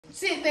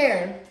Sit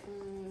there.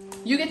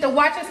 You get to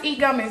watch us eat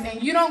gummies,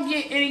 and you don't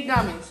get any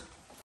gummies.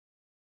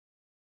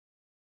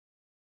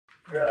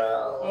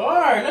 All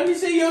right, let me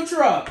see your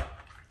truck.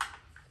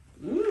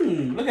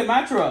 Look at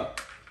my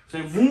truck.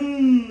 Say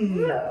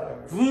vroom,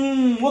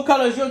 vroom. What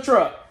color is your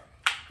truck?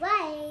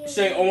 White.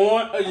 Say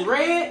orange. Is it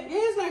red? Yeah,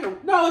 it's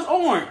like no, it's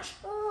orange.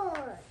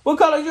 What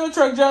color is your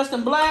truck,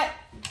 Justin? Black.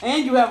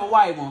 And you have a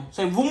white one.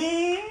 Say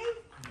vroom,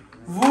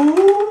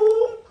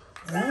 vroom,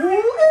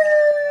 vroom.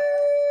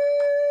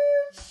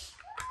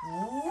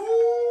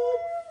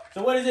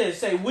 So what is this?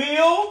 Say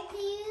wheel.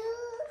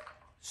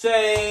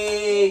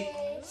 Say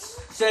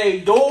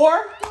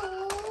door.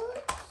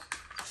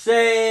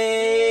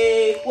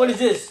 Say, what is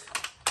this?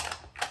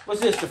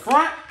 What's this? The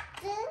front?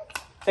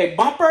 Say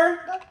bumper.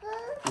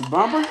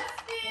 Bumper.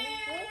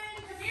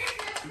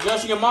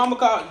 Justin, your mama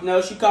called.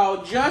 No, she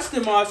called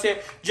Justin. Mom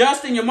said,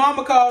 Justin, your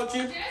mama called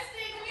you. Justin,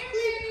 come here,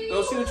 baby.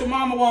 Go see what your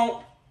mama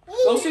want.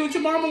 Go see what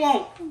your mama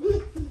want.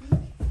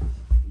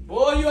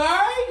 Boy, you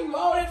alright? You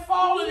all that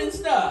falling and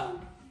stuff.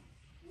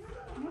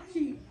 I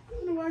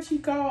wonder why she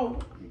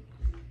called.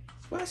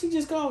 Why she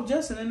just called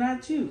Justin and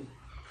not you?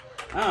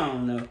 I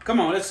don't know. Come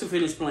on, let's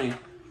finish playing.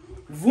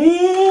 Boom!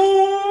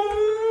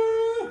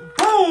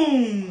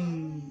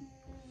 Boom!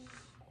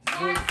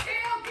 Marcel, get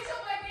your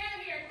butt down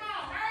here. Come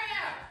on, hurry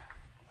up.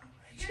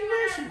 Get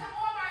her. Come on,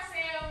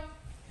 Marcel.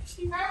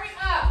 Hurry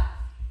up.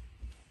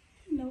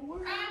 No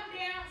worries. Come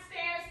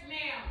downstairs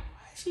now.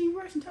 Why is she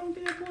rushing talking to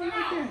that boy like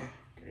that?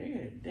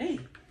 God dang.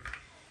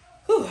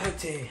 Whew, I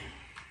tell you.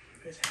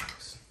 Where's the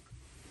house?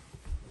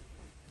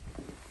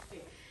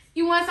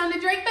 You want something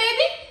to drink,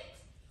 baby?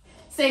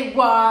 Say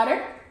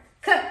water.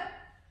 Cup.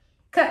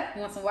 Cup.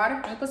 You want some water?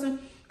 I'm gonna put some.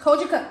 Hold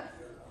your cup.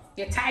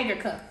 Your tiger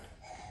cup.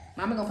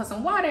 Mama gonna put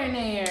some water in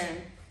there.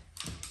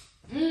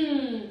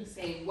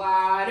 Say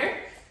water.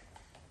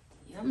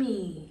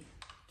 Yummy.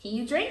 Can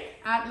you drink?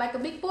 Like a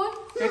big boy?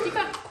 Drink your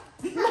cup.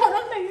 No,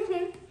 don't think you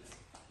can.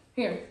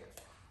 Here.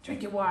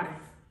 Drink your water.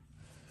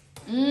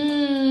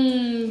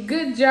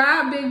 Good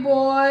job, big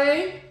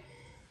boy.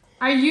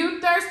 Are you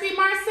thirsty,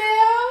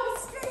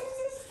 Marcel?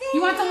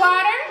 You want some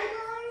water?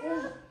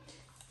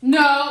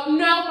 No,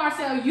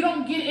 Marcel, you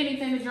don't get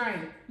anything to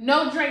drink.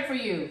 No drink for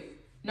you.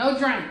 No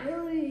drink.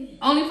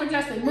 Only for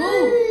Justin.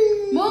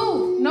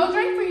 Move. No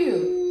drink for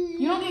you.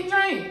 You don't get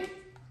drink.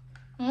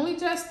 Only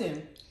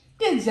Justin.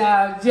 Good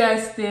job,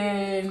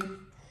 Justin.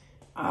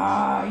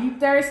 Ah, you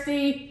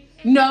thirsty?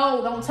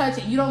 No, don't touch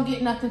it. You don't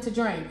get nothing to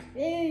drink.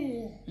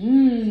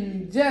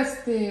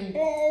 Justin.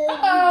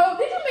 Uh-oh,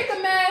 did you make a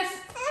mess?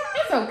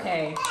 It's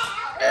okay.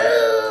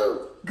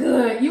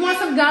 Good. You want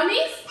some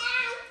gummies?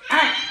 All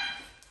right.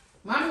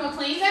 Mom's gonna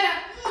clean that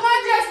up. Come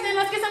on, Justin.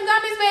 Let's get some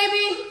gummies,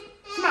 baby.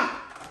 Come on.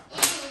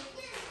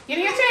 Get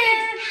in your chair.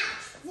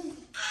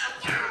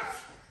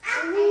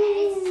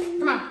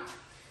 Come on.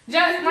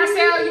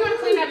 Marcel, you want to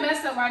clean that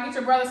mess up while I get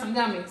your brother some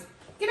gummies.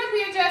 Get up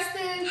here,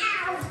 Justin.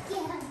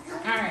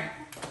 All right.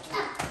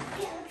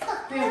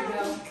 There we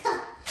go.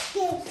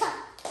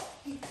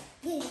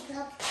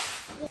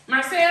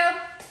 Marcel,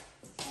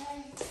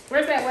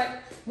 where's that?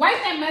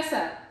 Wipe that mess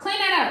up. Clean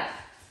that up.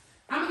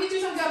 I'm going to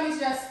get you some gummies,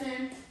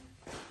 Justin.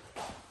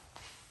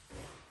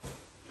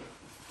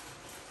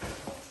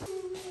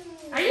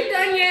 Are you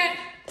done yet?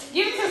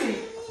 Give it to me.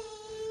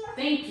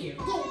 Thank you.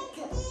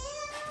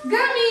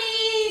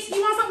 Gummies!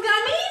 You want some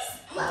gummies?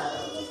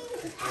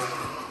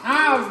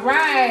 All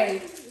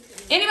right.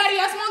 Anybody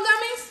else want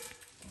gummies?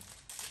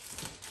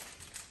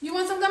 You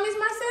want some gummies,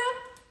 Marcel?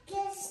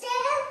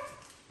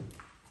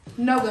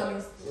 No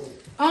gummies.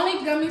 Only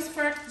gummies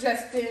for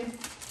Justin.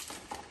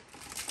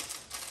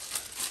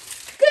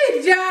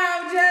 Good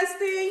job,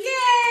 Justin.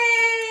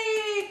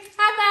 Yay!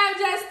 High five,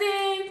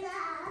 Justin.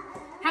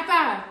 High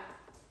five.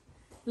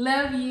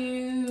 Love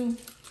you.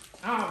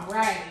 All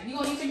right. You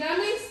gonna eat your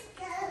gummies?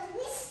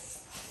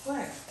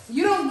 What?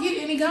 You don't get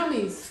any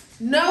gummies.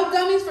 No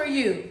gummies for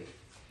you.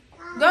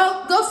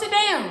 Go sit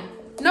down.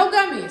 No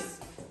gummies.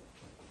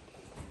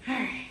 All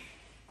right.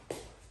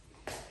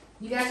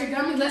 You got your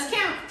gummies? Let's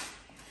count.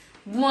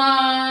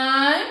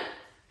 1,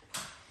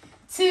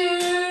 2.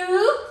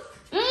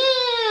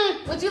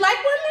 Would you like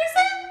one,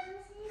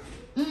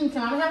 Marcel? Can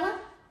I have one?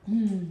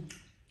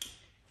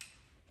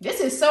 This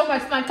is so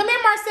much fun. Come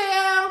here,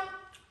 Marcel.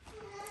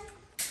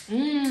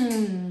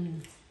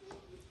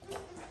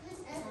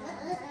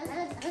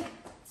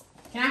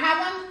 Can I have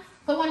one?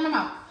 Put one in my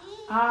mouth.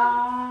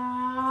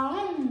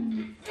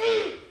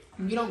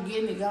 You don't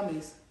get any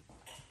gummies.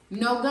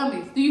 No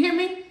gummies. Do you hear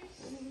me?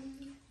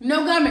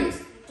 No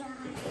gummies.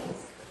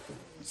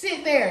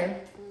 Sit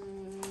there.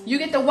 You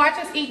get to watch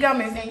us eat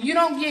gummies, and you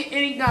don't get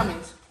any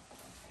gummies.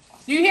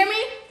 Do you hear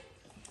me?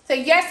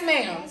 Say yes,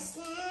 ma'am.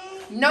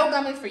 No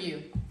gummies for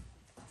you.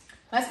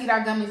 Let's eat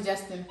our gummies,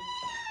 Justin.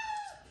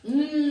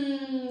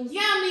 Yummy.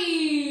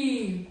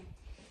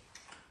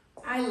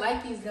 I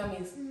like these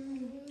gummies.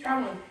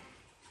 Try one.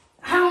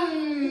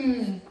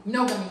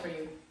 No gummy for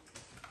you.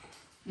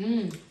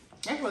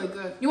 That's really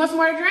good. You want some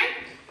more to drink?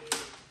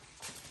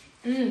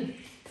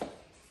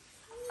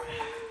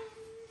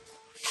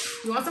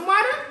 You want some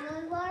water?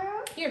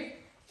 Water? Here.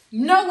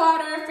 No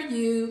water for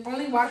you.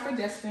 Only water for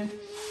Justin.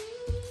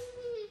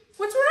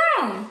 What's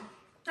wrong?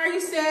 Are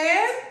you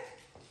sad?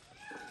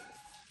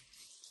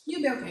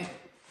 You'll be okay.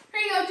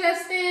 Here you go,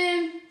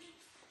 Justin.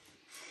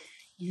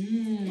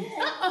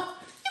 Uh-oh.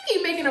 You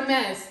keep making a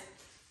mess.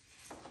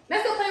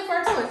 Let's go play with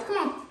our toys. Come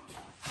on.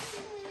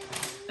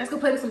 Let's go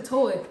play with some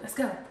toys. Let's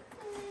go.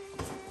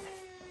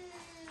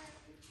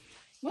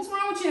 What's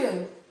wrong with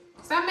you?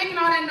 Stop making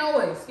all that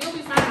noise. You'll be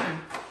fine.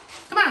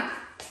 Come on.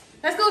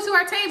 Let's go to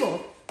our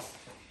table.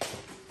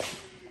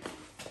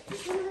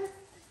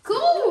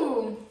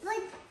 Cool.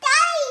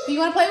 Do you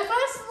want to play with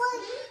us?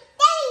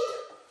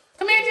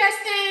 Come here,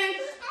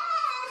 Justin.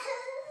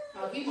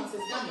 Oh, he wants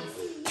his gummies.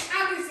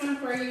 I'll get some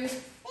for you.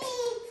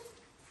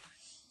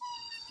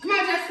 Come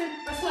on, Justin.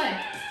 Let's play.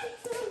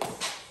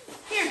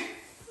 Here.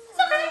 It's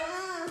okay.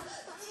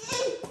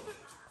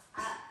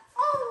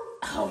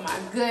 Oh, my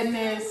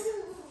goodness.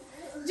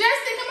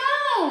 Justin, come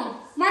on.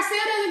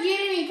 Marcel doesn't get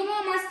any. Come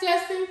on,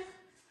 Justin.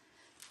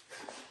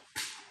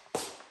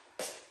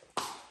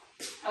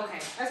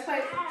 Okay, let's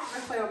play.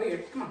 Let's play over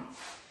here. Come on.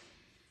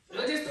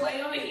 We'll just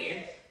play over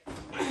here.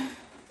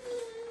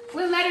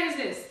 What letter is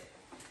this?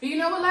 Do you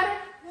know what letter?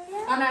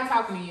 I'm not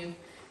talking to you.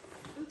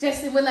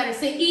 Justin, what letter?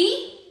 Say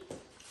E?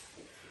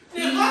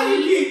 Then why do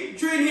you keep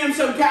treating him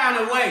some kind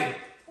of way?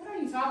 What are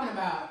you talking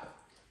about?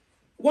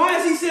 Why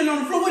is he sitting on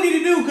the floor? What did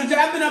he do? Because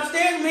I've been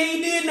upstairs and he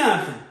ain't did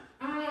nothing.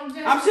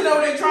 I'm sitting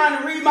over there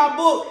trying to read my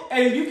book,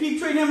 and you keep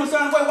treating him a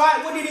certain way. Why?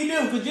 What did he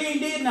do? Because you ain't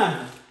did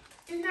nothing.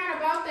 It's not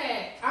about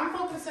that. I'm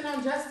focusing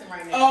on Justin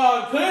right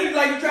now. Clearly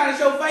like you're trying to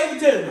show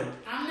favoritism.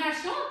 I'm not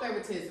showing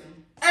favoritism.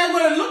 And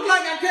when it looked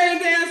like I came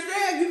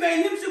downstairs, you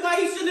made him sit while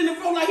he's sitting in the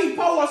floor like he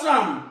poor or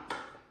something.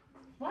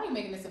 Why are you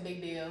making this a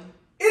big deal?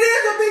 It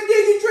is a big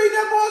deal. You treat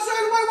that boy a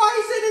certain way while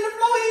he's sitting in the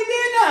floor. He ain't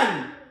did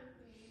nothing.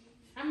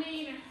 I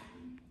mean...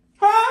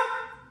 Huh?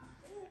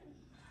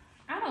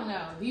 I don't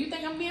know. Do you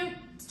think I'm being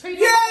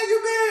treated? Yeah,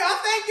 you been. I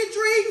think you're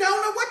treating. I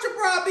don't know what your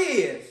problem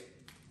is.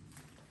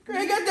 Girl,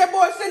 you got that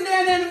boy sitting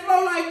down there on the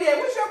floor like that.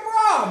 What's your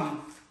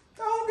problem?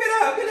 Don't get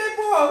up. Get that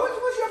boy.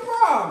 What's your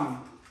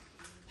problem?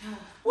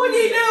 What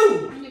did he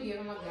do? I'm gonna give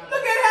him a gun.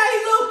 Look at how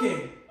he's looking.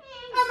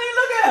 I mean,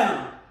 look at him.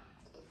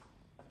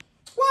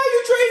 Why are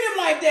you treating him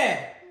like that?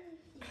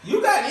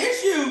 You got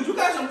issues. You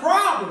got some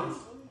problems.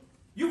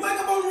 You wake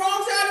up on the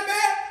wrong side of the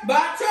bed, but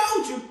I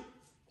told you.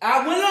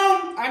 I went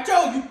on. I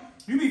told you.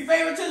 You be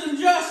favoritism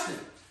Justin.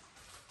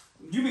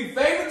 You be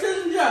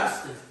favoritism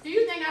Justin. Do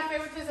you think I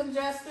favoritism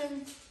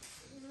Justin?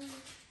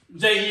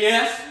 Say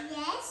yes.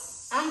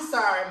 Yes. I'm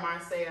sorry,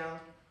 Marcel.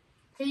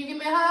 Can you give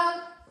me a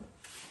hug?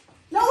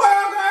 No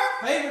worry, girl.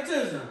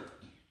 Favoritism.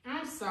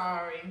 I'm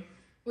sorry.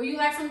 Will you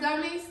like some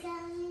gummies?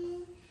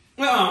 Come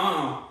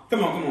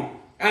on.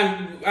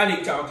 I need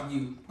to talk to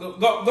you.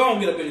 Go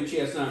and get up in the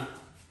chair, son.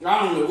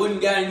 I don't know what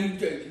you got in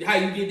you, how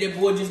you did that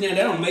boy just now.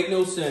 That don't make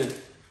no sense.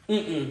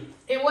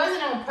 It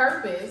wasn't on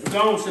purpose.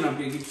 Go on, sit up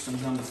here, get you some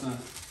gummies, son.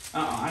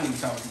 I need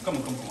to talk to you. Come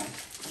on.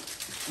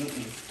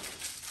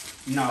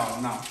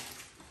 No.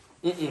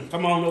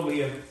 Come on over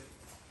here.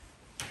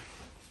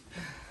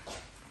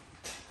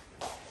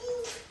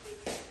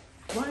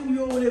 Why are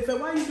you over there?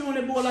 Why are you doing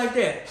that boy like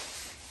that?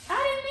 I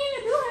didn't mean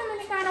to do him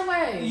any kind of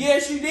way.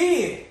 Yes, you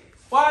did.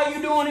 Why are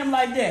you doing him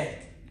like that?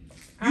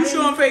 You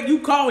showing fake. You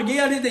called,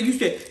 yelled at that. You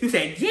said,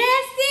 Justin,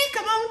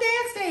 come on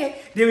downstairs.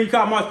 Then when you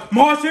call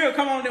Marcel,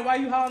 come on there. Why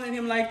you hollering at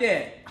him like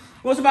that?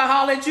 What's about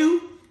hollering at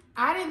you?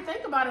 I didn't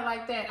think about it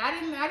like that. I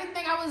didn't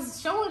think I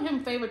was showing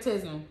him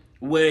favoritism.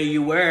 Well,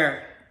 you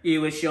were.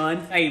 You were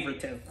showing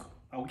favoritism.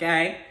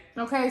 Okay?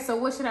 Okay, so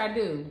what should I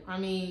do? I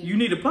mean... You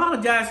need to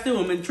apologize to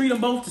him and treat them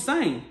both the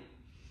same.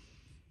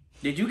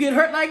 Did you get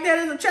hurt like that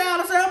as a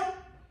child or something?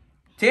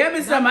 Tell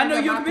me something. I know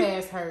you my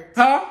past hurts.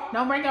 Huh?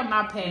 Don't bring up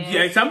my past.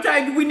 Yeah,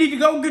 sometimes we need to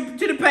go get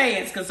to the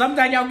past because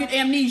sometimes y'all get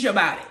amnesia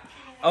about it.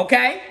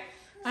 Okay?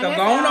 So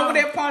go on over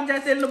there and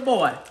apologize to the little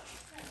boy.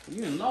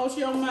 You done lost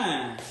your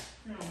mind.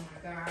 Oh my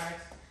gosh.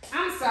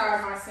 I'm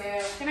sorry,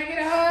 Marcel. Can I get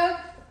a hug?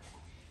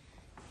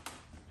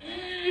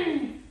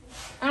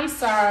 I'm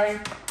sorry.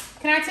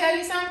 Can I tell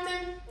you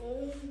something?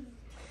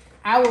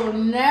 I will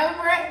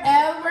never,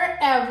 ever,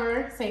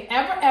 ever, say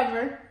ever,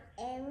 ever,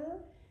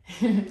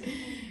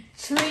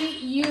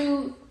 treat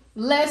you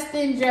less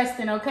than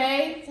Justin,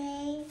 okay?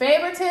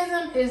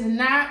 Favoritism is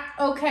not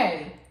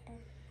okay.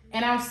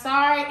 And I'm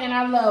sorry, and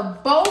I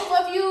love both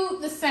of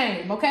you the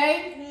same,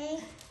 okay?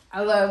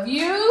 I love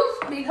you,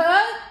 big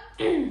hug.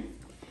 And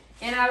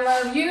I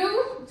love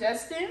you,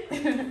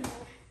 Justin.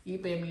 You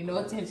pay me no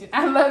attention.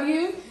 I love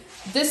you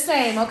the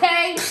same,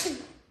 okay?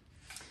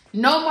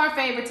 No more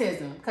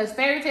favoritism, because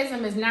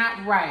favoritism is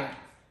not right.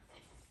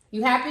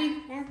 You happy?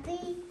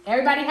 Happy.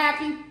 Everybody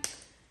happy?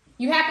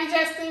 You happy,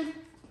 Justin?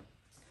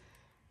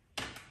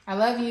 I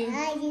love you.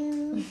 I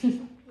do.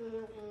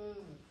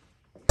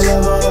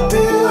 Love on a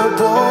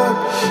billboard,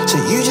 so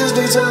you just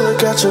need to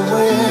look out your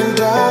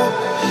window.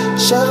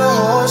 Show the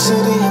whole city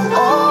I'm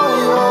all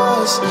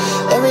yours.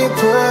 Let me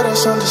put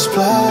us on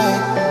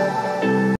display.